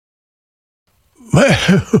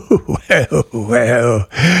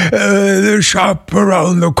The shop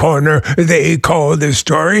around the corner, they call this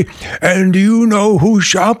story. And do you know whose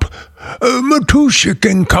shop? Matushik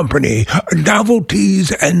and Company,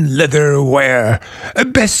 novelties and leatherware.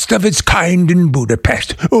 Best of its kind in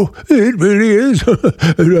Budapest. Oh, it really is.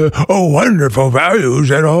 Wonderful values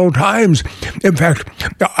at all times. In fact,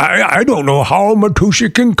 I don't know how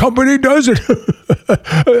Matushik and Company does it.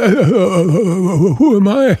 Who am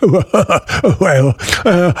I? Well,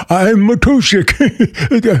 I'm Matushik.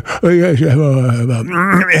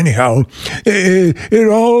 Anyhow, it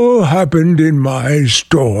all happened in my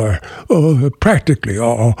store. Practically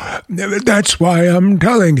all. That's why I'm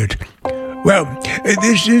telling it. Well,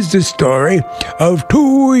 this is the story of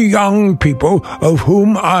two young people of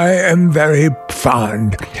whom I am very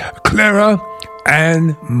fond, Clara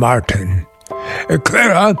and Martin.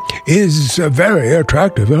 Clara is very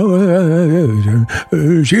attractive.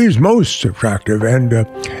 She's most attractive and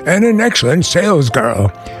an excellent sales girl.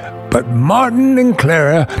 But Martin and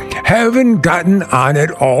Clara haven't gotten on at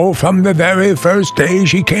all from the very first day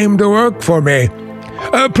she came to work for me.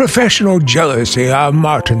 A professional jealousy on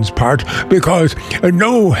Martin's part, because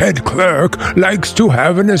no head clerk likes to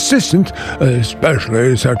have an assistant,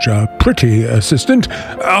 especially such a pretty assistant,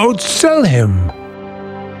 outsell him.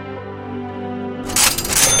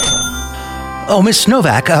 Oh, Miss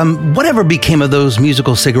Novak, whatever became of those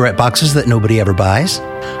musical cigarette boxes that nobody ever buys?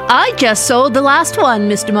 I just sold the last one,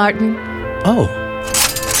 Mr. Martin. Oh.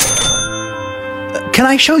 Can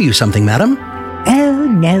I show you something, madam? Oh,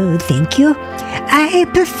 no, thank you. I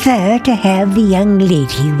prefer to have the young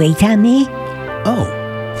lady wait on me. Oh.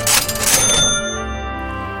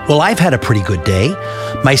 Well, I've had a pretty good day.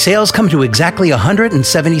 My sales come to exactly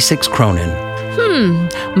 176 kronen.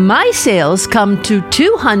 My sales come to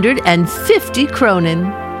 250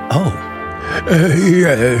 kronen. Oh.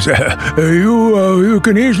 Yes, you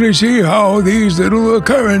can easily see how these little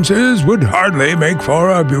occurrences would hardly make for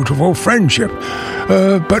a beautiful friendship.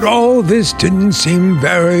 But all this didn't seem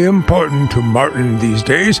very important to Martin these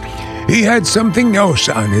days. He had something else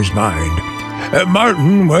on his mind.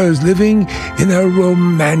 Martin was living in a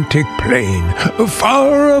romantic plane,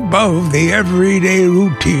 far above the everyday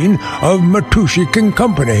routine of Matushik and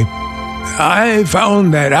Company. I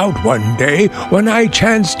found that out one day when I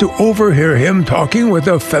chanced to overhear him talking with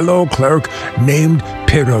a fellow clerk named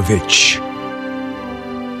Pirovich.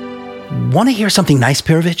 Want to hear something nice,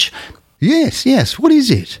 Pirovich? Yes. What is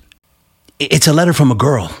it? It's a letter from a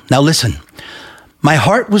girl. Now listen. My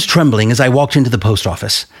heart was trembling as I walked into the post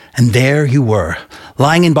office, and there you were,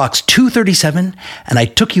 lying in box 237, and I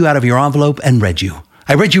took you out of your envelope and read you.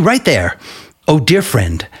 I read you right there. Oh, dear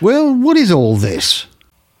friend. Well, what is all this?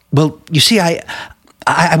 Well, you see, I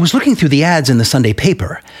was looking through the ads in the Sunday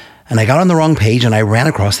paper, and I got on the wrong page and I ran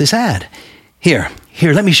across this ad. Here,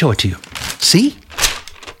 let me show it to you. See?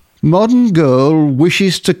 Modern girl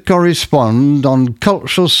wishes to correspond on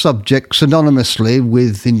cultural subjects anonymously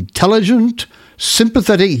with intelligent,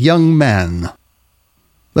 sympathetic young man.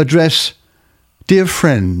 Address, dear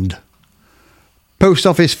friend. Post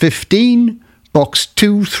Office 15, Box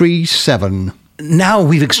 237. Now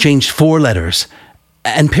we've exchanged 4 letters.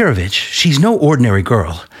 And Pirovich, she's no ordinary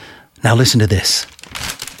girl. Now listen to this.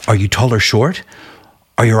 Are you tall or short?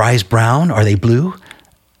 Are your eyes brown? Are they blue?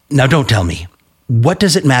 Now don't tell me. What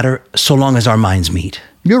does it matter so long as our minds meet?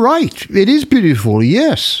 You're right. It is beautiful,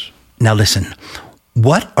 yes. Now listen.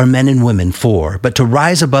 What are men and women for but to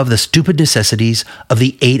rise above the stupid necessities of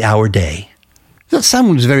the 8-hour day? That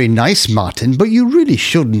sounds very nice, Martin, but you really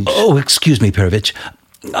shouldn't. Oh, excuse me, Pirovich.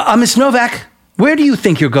 Miss Novak, where do you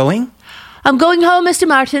think you're going? I'm going home, Mr.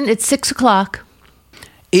 Martin. It's 6 o'clock.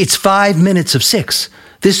 It's 5 minutes of 6.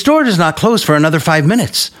 This store does not close for another 5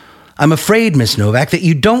 minutes. I'm afraid, Miss Novak, that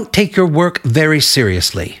you don't take your work very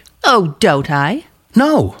seriously. Oh, don't I?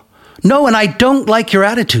 No, and I don't like your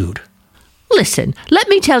attitude. Listen, let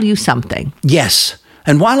me tell you something. Yes,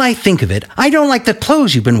 and while I think of it, I don't like the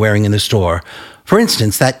clothes you've been wearing in the store. For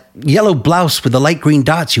instance, that yellow blouse with the light green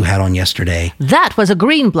dots you had on yesterday. That was a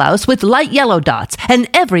green blouse with light yellow dots, and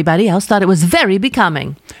everybody else thought it was very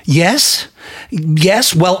becoming. Yes,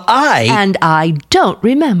 well, And I don't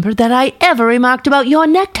remember that I ever remarked about your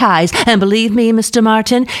neckties. And believe me, Mr.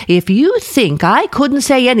 Martin, if you think I couldn't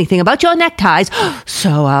say anything about your neckties,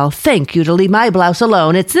 so I'll thank you to leave my blouse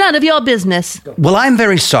alone. It's none of your business. Well, I'm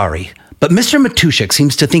very sorry, but Mr. Matushik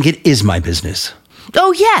seems to think it is my business.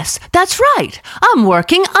 Oh, yes, that's right. I'm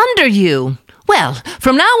working under you. Well,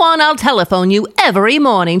 from now on, I'll telephone you every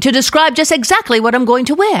morning to describe just exactly what I'm going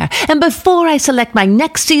to wear. And before I select my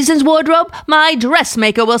next season's wardrobe, my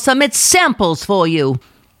dressmaker will submit samples for you.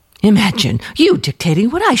 Imagine you dictating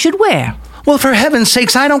what I should wear. Well, for heaven's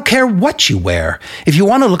sakes, I don't care what you wear. If you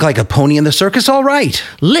want to look like a pony in the circus, all right.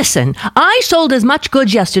 Listen, I sold as much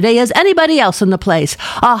goods yesterday as anybody else in the place.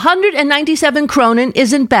 197 kronen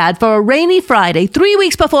isn't bad for a rainy Friday, 3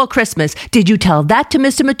 weeks before Christmas. Did you tell that to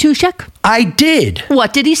Mr. Matuszek? I did.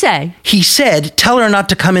 What did he say? He said, tell her not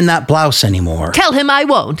to come in that blouse anymore. Tell him I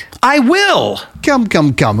won't. I will. Come.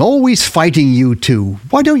 Always fighting you two.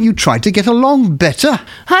 Why don't you try to get along better?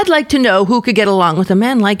 I'd like to know who could get along with a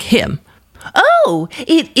man like him. Oh,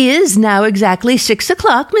 it is now exactly 6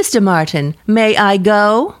 o'clock, Mr. Martin. May I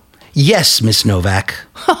go? Yes, Miss Novak.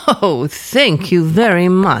 Oh, thank you very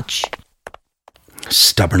much.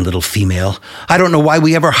 Stubborn little female. I don't know why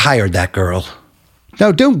we ever hired that girl.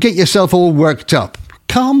 Now, don't get yourself all worked up.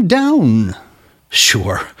 Calm down.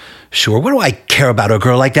 Sure. What do I care about a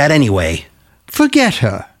girl like that anyway? Forget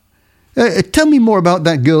her. Tell me more about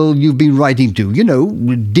that girl you've been writing to. You know,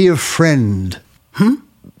 dear friend.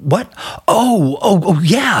 What? Oh,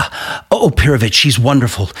 yeah. Oh, Pirovich, she's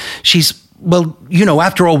wonderful. Well,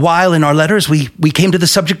 after a while in our letters, we came to the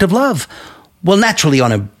subject of love. Well, naturally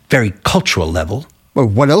on a very cultural level. Well,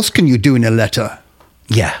 what else can you do in a letter?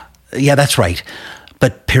 Yeah, that's right.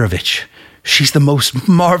 But Pirovich, she's the most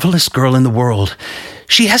marvelous girl in the world.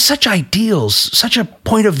 She has such ideals, such a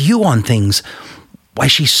point of view on things. Why,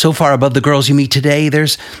 she's so far above the girls you meet today,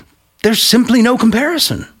 there's simply no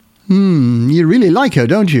comparison. You really like her,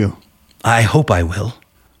 don't you? I hope I will.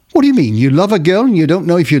 What do you mean? You love a girl and you don't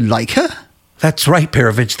know if you like her? That's right,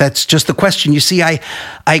 Pirovich. That's just the question. You see, I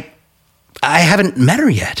haven't met her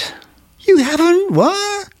yet. You haven't?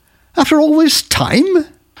 What? After all this time?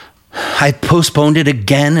 I postponed it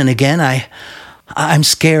again and again. I'm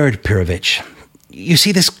scared, Pirovich. You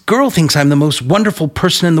see, this girl thinks I'm the most wonderful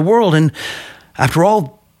person in the world, and after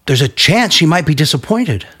all, there's a chance she might be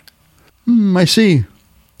disappointed. I see.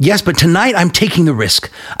 Yes, but tonight I'm taking the risk.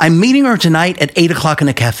 I'm meeting her tonight at 8 o'clock in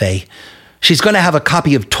a cafe. She's going to have a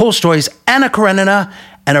copy of Tolstoy's Anna Karenina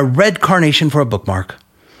and a red carnation for a bookmark.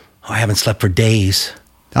 I haven't slept for days.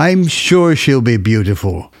 I'm sure she'll be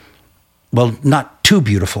beautiful. Well, not too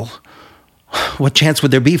beautiful. What chance would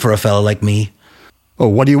there be for a fellow like me? Oh,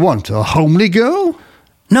 what do you want? A homely girl?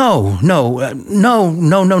 No.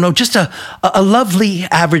 Just a lovely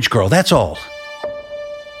average girl, that's all.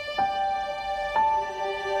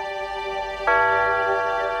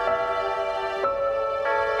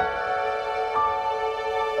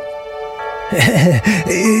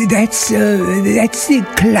 That's the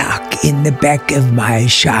clock in the back of my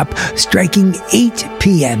shop striking 8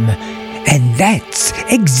 p.m. And that's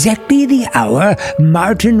exactly the hour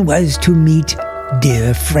Martin was to meet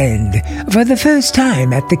dear friend for the first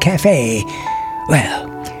time at the cafe. Well,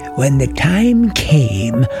 when the time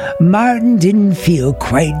came, Martin didn't feel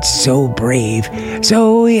quite so brave,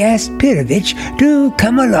 so he asked Pirovich to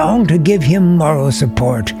come along to give him moral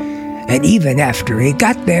support. And even after he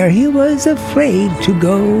got there, he was afraid to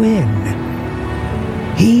go in.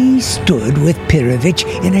 He stood with Pirovich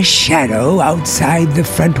in a shadow outside the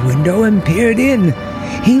front window and peered in.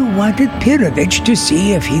 He wanted Pirovich to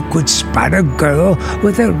see if he could spot a girl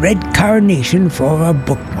with a red carnation for a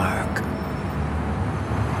bookmark.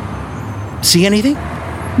 See anything?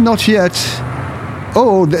 Not yet.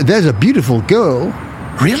 Oh, there's a beautiful girl.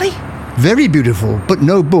 Really? Very beautiful, but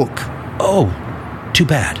no book. Oh, too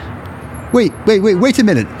bad. Wait a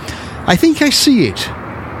minute. I think I see it.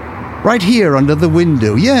 Right here under the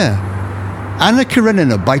window, yeah. Anna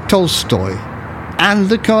Karenina by Tolstoy. And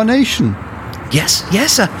the carnation. Yes.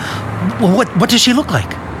 What does she look like?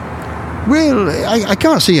 Well, I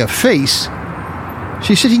can't see her face.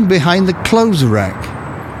 She's sitting behind the clothes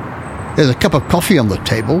rack. There's a cup of coffee on the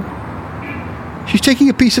table. She's taking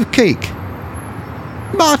a piece of cake.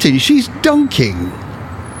 Martin, she's dunking.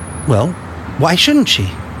 Well, why shouldn't she?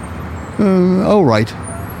 All right.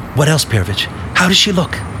 What else, Pirovich? How does she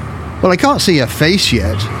look? Well, I can't see her face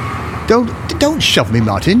yet. Don't shove me,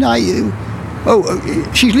 Martin.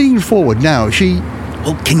 She's leaning forward now.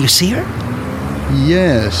 Well, can you see her?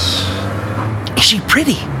 Yes. Is she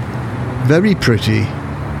pretty? Very pretty.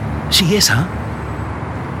 She is, huh?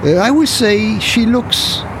 I would say she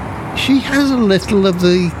has a little of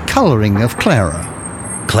the colouring of Clara.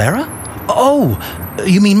 Clara? Oh,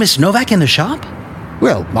 you mean Miss Novak in the shop?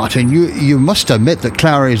 Well, Martin, you must admit that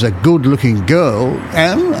Clara is a good-looking girl,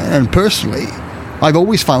 and personally, I've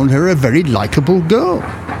always found her a very likeable girl.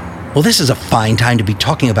 Well, this is a fine time to be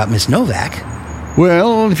talking about Miss Novak.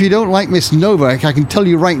 Well, if you don't like Miss Novak, I can tell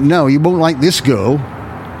you right now you won't like this girl.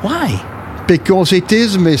 Why? Because it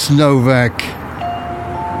is Miss Novak.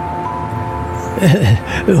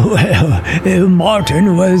 Well,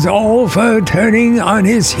 Martin was all for turning on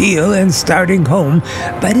his heel and starting home,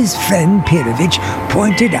 but his friend Pirovich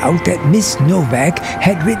pointed out that Miss Novak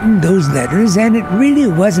had written those letters and it really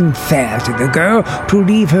wasn't fair to the girl to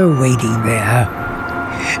leave her waiting there.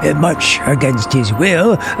 Much against his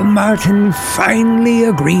will, Martin finally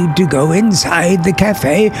agreed to go inside the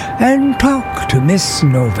cafe and talk to Miss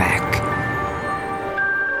Novak.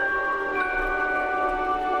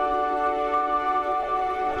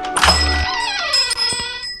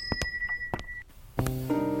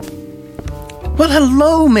 Well,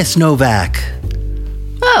 hello, Miss Novak.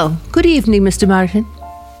 Oh, good evening, Mr. Martin.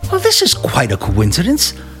 Well, this is quite a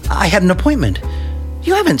coincidence. I had an appointment.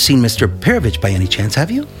 You haven't seen Mr. Pirovich by any chance, have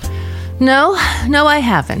you? No, I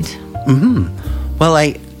haven't. Well,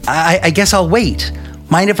 I guess I'll wait.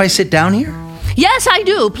 Mind if I sit down here? Yes, I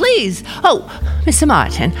do, please. Oh, Mr.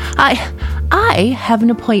 Martin, I have an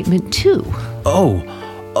appointment too.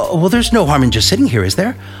 Well, there's no harm in just sitting here, is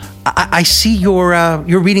there? I see you're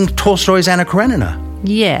reading Tolstoy's Anna Karenina.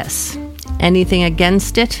 Yes. Anything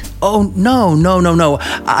against it? Oh, no.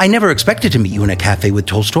 I never expected to meet you in a cafe with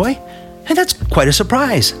Tolstoy. And that's quite a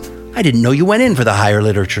surprise. I didn't know you went in for the higher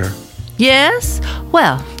literature. Yes?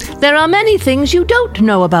 Well, there are many things you don't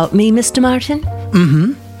know about me, Mr. Martin.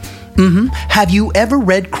 Have you ever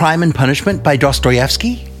read Crime and Punishment by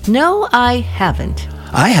Dostoevsky? No, I haven't.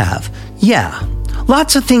 I have. Yeah.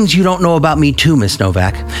 Lots of things you don't know about me too, Miss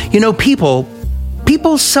Novak. You know, people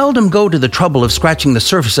seldom go to the trouble of scratching the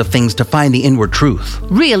surface of things to find the inward truth.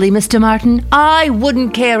 Really, Mr. Martin, I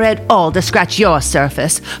wouldn't care at all to scratch your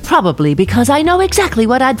surface. Probably because I know exactly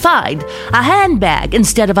what I'd find. A handbag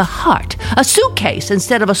instead of a heart. A suitcase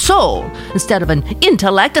instead of a soul. Instead of an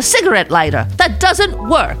intellect, a cigarette lighter. That doesn't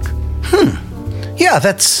work. Yeah,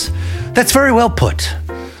 that's very well put.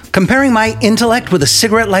 Comparing my intellect with a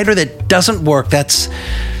cigarette lighter that doesn't work, that's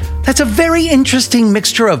a very interesting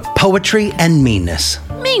mixture of poetry and meanness.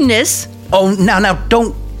 Meanness? Oh, now,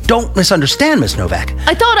 don't misunderstand, Miss Novak.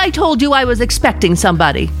 I thought I told you I was expecting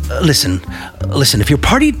somebody. Listen, if your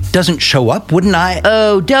party doesn't show up, wouldn't I...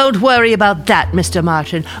 Oh, don't worry about that, Mr.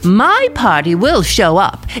 Martin. My party will show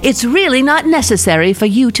up. It's really not necessary for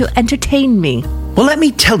you to entertain me. Well, let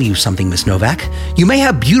me tell you something, Miss Novak. You may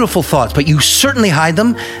have beautiful thoughts, but you certainly hide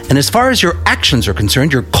them. And as far as your actions are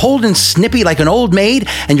concerned, you're cold and snippy like an old maid,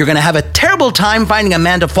 and you're going to have a terrible time finding a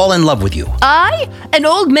man to fall in love with you. I? An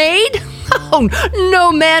old maid? Oh,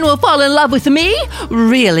 no man will fall in love with me.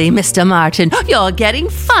 Really, Mr. Martin, you're getting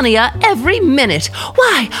funnier every minute.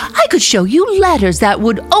 Why, I could show you letters that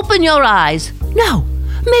would open your eyes. No.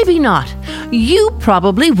 Maybe not. You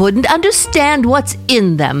probably wouldn't understand what's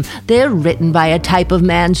in them. They're written by a type of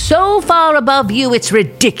man so far above you, it's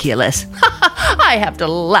ridiculous. I have to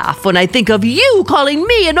laugh when I think of you calling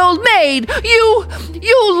me an old maid. You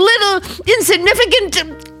little insignificant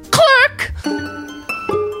clerk.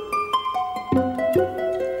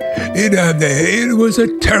 It was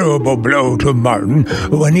a terrible blow to Martin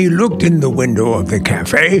when he looked in the window of the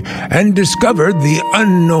cafe and discovered the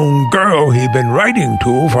unknown girl he'd been writing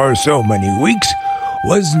to for so many weeks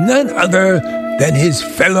was none other than his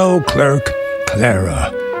fellow clerk, Clara.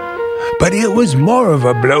 But it was more of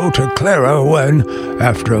a blow to Clara when,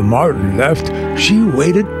 after Martin left, she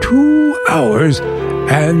waited 2 hours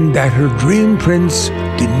and that her dream prince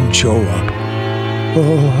didn't show up.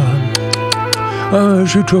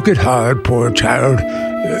 She took it hard, poor child.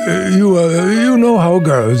 You know how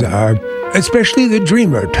girls are, especially the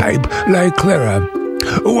dreamer type, like Clara.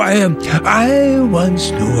 Why, I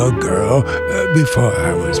once knew a girl, before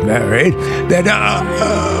I was married, that,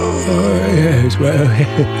 yes, well,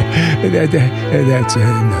 that's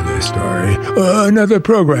another story, another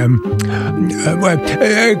program.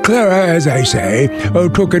 Clara, as I say,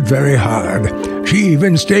 took it very hard. She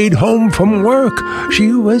even stayed home from work.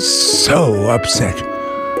 She was so upset.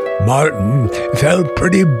 Martin felt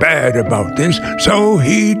pretty bad about this, so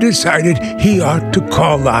he decided he ought to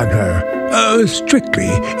call on her. Strictly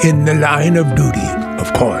in the line of duty,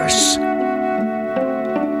 of course.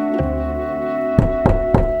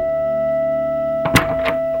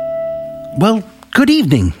 Well, good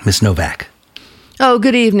evening, Miss Novak. Oh,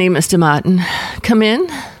 good evening, Mr. Martin. Come in.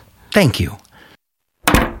 Thank you.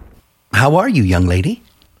 How are you, young lady?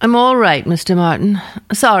 I'm all right, Mr. Martin.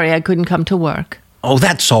 Sorry I couldn't come to work. Oh,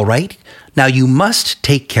 that's all right. Now you must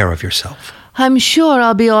take care of yourself. I'm sure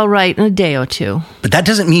I'll be all right in a day or two. But that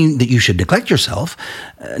doesn't mean that you should neglect yourself.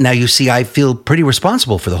 Now, you see, I feel pretty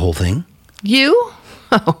responsible for the whole thing. You?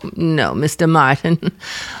 Oh, no, Mr. Martin.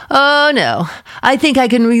 Oh, no. I think I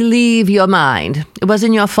can relieve your mind. It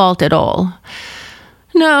wasn't your fault at all.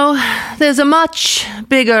 No, there's a much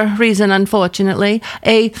bigger reason, unfortunately.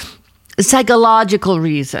 A psychological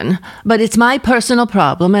reason. But it's my personal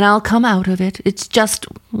problem, and I'll come out of it. It's just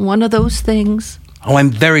one of those things. Oh,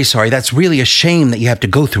 I'm very sorry. That's really a shame that you have to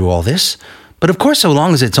go through all this. But of course, so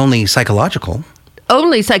long as it's only psychological.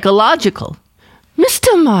 Only psychological?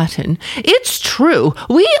 Mr. Martin, it's true.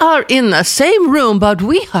 We are in the same room, but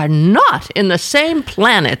we are not in the same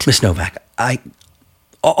planet. Miss Novak,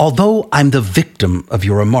 although I'm the victim of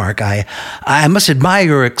your remark, I must admire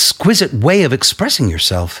your exquisite way of expressing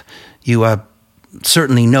yourself. You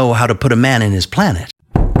certainly know how to put a man in his planet.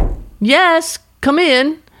 Yes, come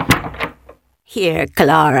in. Here,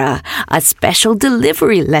 Clara, a special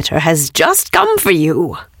delivery letter has just come for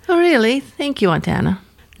you. Oh, really? Thank you, Aunt Anna.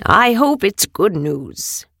 I hope it's good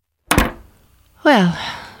news. Well,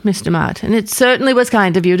 Mr. Martin, it certainly was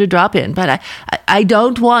kind of you to drop in, but I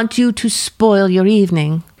don't want you to spoil your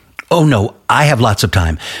evening. Oh, no, I have lots of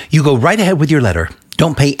time. You go right ahead with your letter.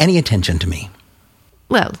 Don't pay any attention to me.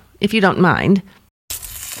 Well, if you don't mind.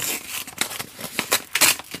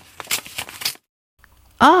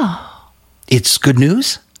 Oh. It's good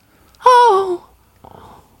news? Oh,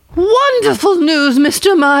 wonderful news,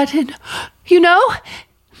 Mr. Martin. You know,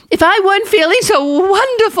 if I weren't feeling so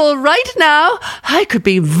wonderful right now, I could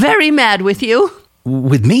be very mad with you.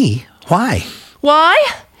 With me? Why? Why?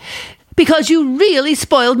 Because you really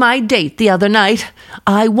spoiled my date the other night.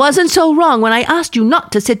 I wasn't so wrong when I asked you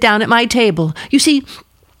not to sit down at my table. You see,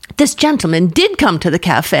 this gentleman did come to the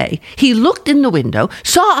cafe. He looked in the window,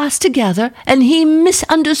 saw us together, and he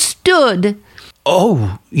misunderstood.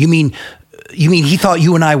 Oh, you mean he thought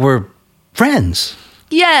you and I were friends?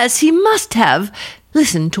 Yes, he must have.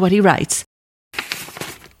 Listen to what he writes.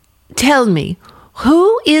 Tell me,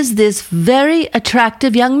 who is this very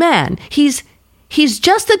attractive young man? He's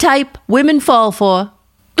just the type women fall for.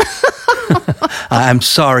 I'm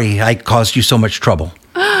sorry I caused you so much trouble.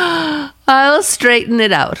 I'll straighten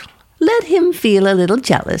it out. Let him feel a little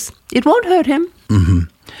jealous. It won't hurt him.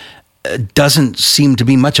 Doesn't seem to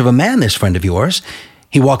be much of a man, this friend of yours.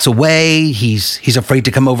 He walks away. He's afraid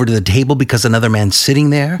to come over to the table because another man's sitting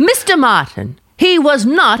there. Mr. Martin, he was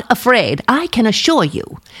not afraid, I can assure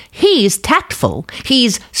you. He's tactful.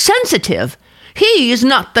 He's sensitive. He's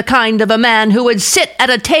not the kind of a man who would sit at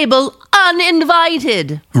a table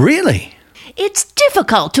uninvited. Really? It's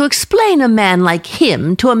difficult to explain a man like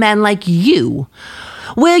him to a man like you.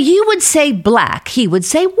 Where you would say black, he would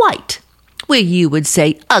say white. Where you would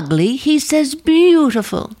say ugly, he says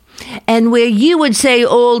beautiful. And where you would say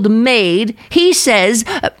old maid, he says,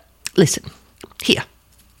 listen, here.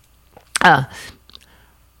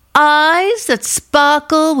 Eyes that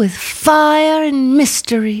sparkle with fire and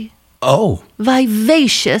mystery. Oh.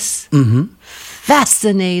 Vivacious.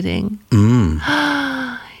 Fascinating.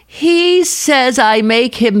 He says I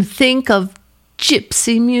make him think of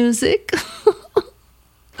gypsy music.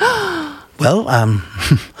 Well,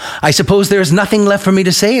 I suppose there's nothing left for me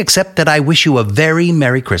to say except that I wish you a very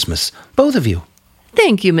Merry Christmas, both of you.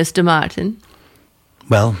 Thank you, Mr. Martin.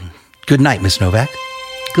 Well, good night, Miss Novak.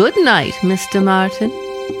 Good night, Mr. Martin.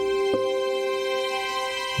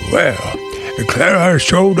 Well, Clara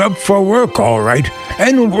showed up for work all right,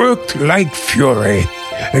 and worked like fury.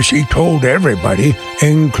 She told everybody,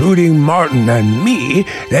 including Martin and me,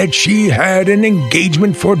 that she had an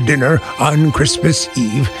engagement for dinner on Christmas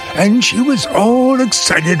Eve, and she was all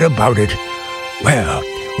excited about it. Well,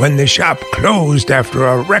 when the shop closed after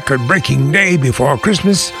a record-breaking day before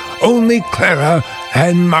Christmas, only Clara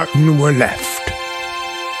and Martin were left.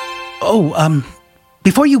 Oh,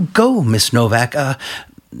 before you go, Miss Novak,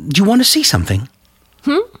 do you want to see something?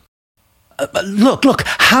 Look,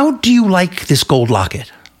 how do you like this gold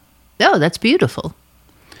locket? Oh, that's beautiful.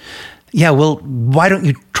 Yeah, well, why don't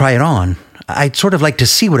you try it on? I'd sort of like to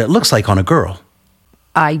see what it looks like on a girl.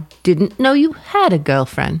 I didn't know you had a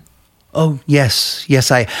girlfriend. Oh, yes,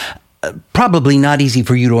 I... probably not easy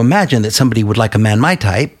for you to imagine that somebody would like a man my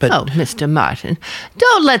type, but... Oh, Mr. Martin,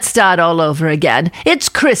 don't let's start all over again. It's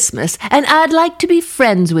Christmas, and I'd like to be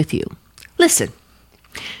friends with you. Listen,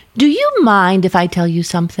 do you mind if I tell you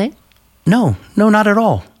something? No, not at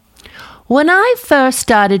all. When I first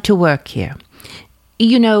started to work here,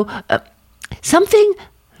 you know, something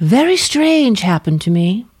very strange happened to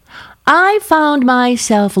me. I found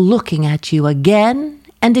myself looking at you again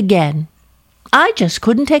and again. I just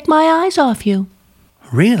couldn't take my eyes off you.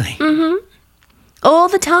 Really? All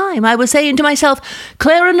the time I was saying to myself,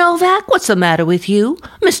 Clara Novak, what's the matter with you?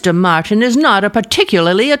 Mr. Martin is not a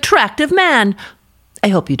particularly attractive man. I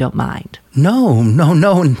hope you don't mind. No,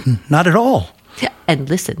 not at all. And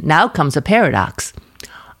listen, now comes a paradox.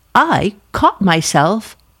 I caught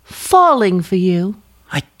myself falling for you.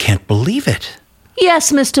 I can't believe it.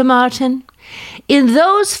 Yes, Mr. Martin. In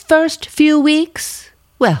those first few weeks,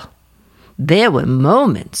 well, there were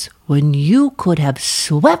moments when you could have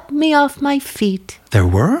swept me off my feet. There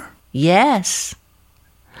were? Yes.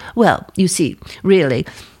 Well, you see, really,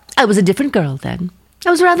 I was a different girl then. I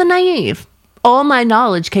was rather naive. All my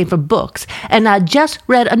knowledge came from books, and I'd just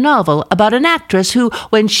read a novel about an actress who,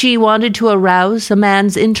 when she wanted to arouse a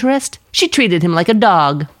man's interest, she treated him like a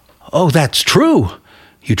dog. Oh, that's true.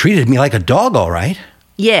 You treated me like a dog, all right.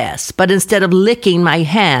 Yes, but instead of licking my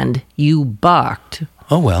hand, you barked.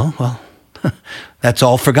 Oh, well, that's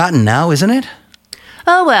all forgotten now, isn't it?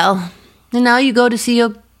 Oh, well, and now you go to see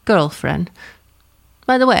your girlfriend.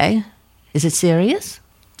 By the way, is it serious?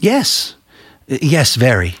 Yes. Yes,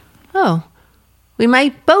 very. Oh, we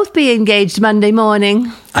might both be engaged Monday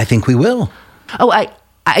morning. I think we will. Oh,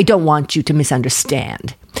 I don't want you to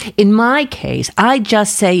misunderstand. In my case, I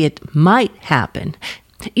just say it might happen.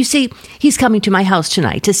 You see, he's coming to my house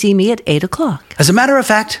tonight to see me at 8 o'clock. As a matter of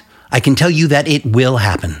fact, I can tell you that it will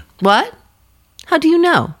happen. What? How do you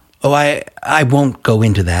know? Oh, I won't go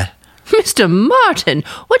into that. Mr. Martin,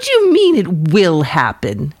 what do you mean it will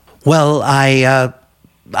happen? Well,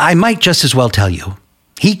 I might just as well tell you.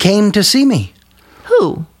 He came to see me.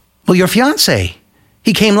 Who? Well, your fiancé.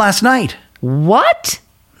 He came last night. What?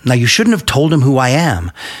 Now, you shouldn't have told him who I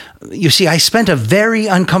am. You see, I spent a very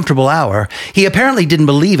uncomfortable hour. He apparently didn't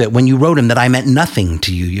believe it when you wrote him that I meant nothing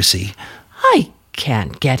to you, you see. I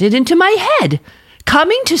can't get it into my head.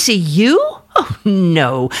 Coming to see you? Oh,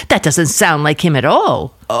 no, that doesn't sound like him at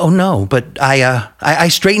all. Oh, no, but I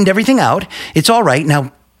straightened everything out. It's all right.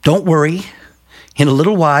 Now, don't worry. In a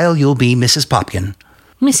little while, you'll be Mrs. Popkin.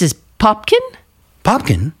 Mrs. Popkin?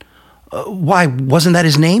 Popkin? Why, wasn't that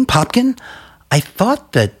his name, Popkin? I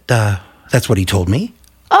thought that that's what he told me.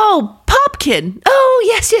 Oh, Popkin. Oh,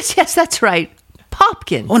 yes, that's right.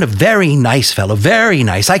 Popkin. Oh, and a very nice fellow, very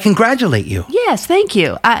nice. I congratulate you. Yes, thank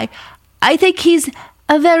you. I think he's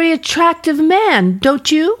a very attractive man,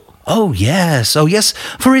 don't you? Oh, yes.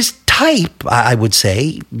 For his type, I would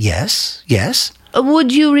say, yes.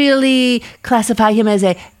 Would you really classify him as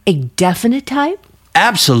a definite type?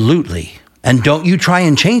 Absolutely. And don't you try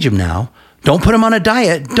and change him now. Don't put him on a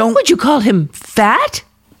diet. Don't... Would you call him fat?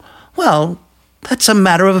 Well, that's a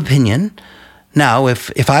matter of opinion. Now,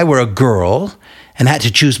 if I were a girl and had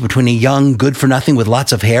to choose between a young good-for-nothing with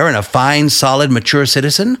lots of hair and a fine, solid, mature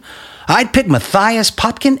citizen, I'd pick Matthias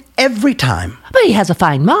Popkin every time. But he has a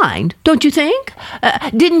fine mind, don't you think?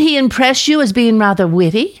 Didn't he impress you as being rather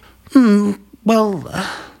witty? Well,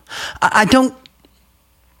 I don't...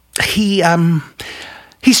 He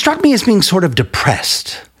struck me as being sort of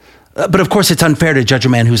depressed. But of course, it's unfair to judge a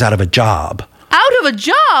man who's out of a job. Out of a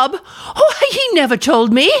job? Oh, he never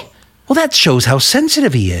told me. Well, that shows how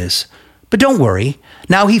sensitive he is. But don't worry.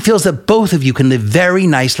 Now he feels that both of you can live very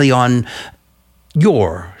nicely on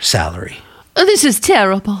your salary. This is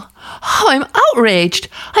terrible. Oh, I'm outraged.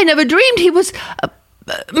 I never dreamed he was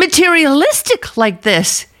materialistic like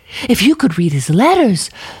this. If you could read his letters,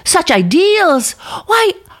 such ideals,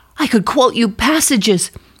 why, I could quote you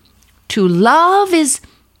passages. To love is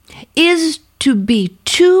to be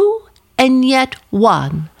two and yet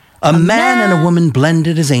one. A man and a woman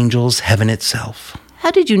blended as angels, heaven itself.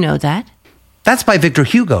 How did you know that? That's by Victor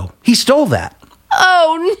Hugo. He stole that.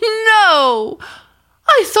 Oh, no!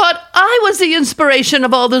 I thought I was the inspiration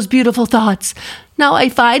of all those beautiful thoughts. Now I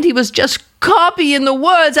find he was just copying the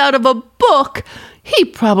words out of a book. He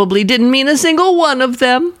probably didn't mean a single one of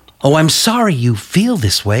them. Oh, I'm sorry you feel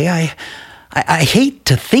this way. I hate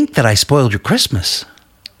to think that I spoiled your Christmas.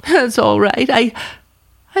 That's all right.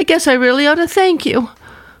 I guess I really ought to thank you.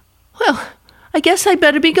 Well, I guess I'd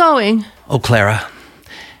better be going. Oh, Clara,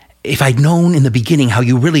 if I'd known in the beginning how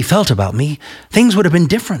you really felt about me, things would have been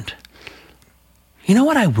different. You know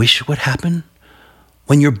what I wish would happen?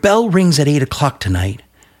 When your bell rings at 8 o'clock tonight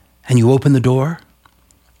and you open the door,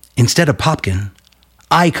 instead of Popkin,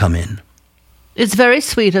 I come in. It's very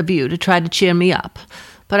sweet of you to try to cheer me up,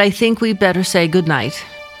 but I think we'd better say goodnight.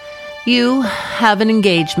 You have an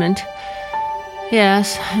engagement.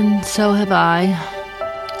 Yes, and so have I.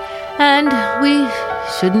 And we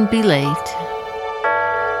shouldn't be late.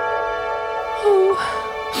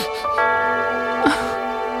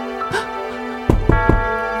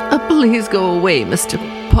 Please go away, Mr.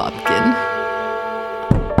 Popkin.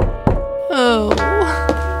 Oh.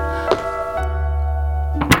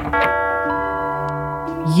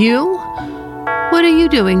 You? What are you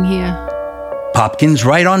doing here? Popkin's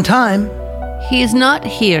right on time. He is not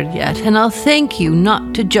here yet, and I'll thank you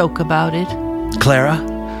not to joke about it. Clara,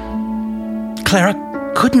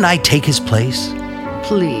 couldn't I take his place?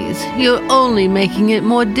 please. You're only making it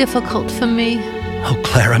more difficult for me. Oh,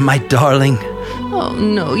 Clara, my darling. Oh,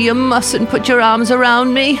 no, you mustn't put your arms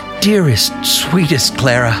around me. Dearest, sweetest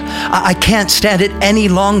Clara, I can't stand it any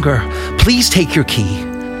longer. Please take your key.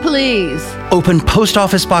 Please. Open Post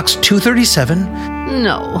Office Box 237.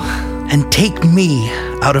 No. And take me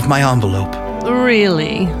out of my envelope.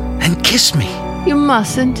 Really? And kiss me. You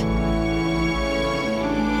mustn't.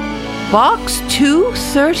 Box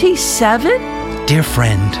 237? Dear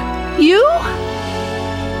friend. You?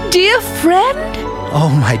 Dear friend? Oh,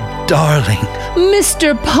 my darling.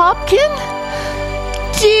 Mr. Popkin?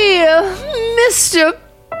 Dear Mr.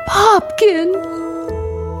 Popkin.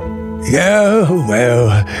 Yeah, well,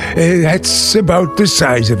 that's about the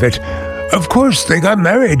size of it. Of course, they got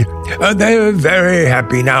married. They're very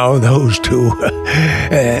happy now, those two.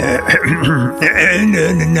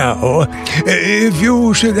 And now, if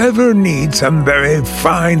you should ever need some very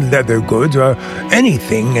fine leather goods or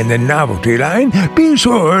anything in the novelty line, be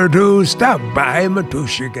sure to stop by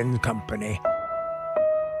Matushkin Company.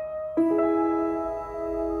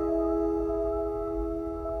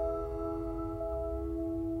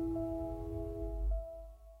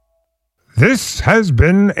 This has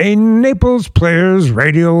been a Naples Players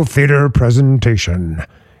Radio Theater presentation.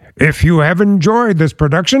 If you have enjoyed this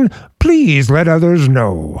production, please let others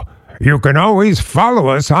know. You can always follow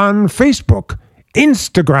us on Facebook,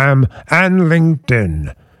 Instagram, and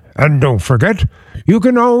LinkedIn. And don't forget, you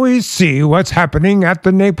can always see what's happening at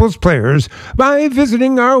the Naples Players by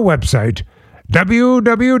visiting our website,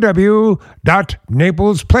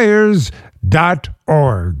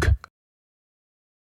 www.naplesplayers.org.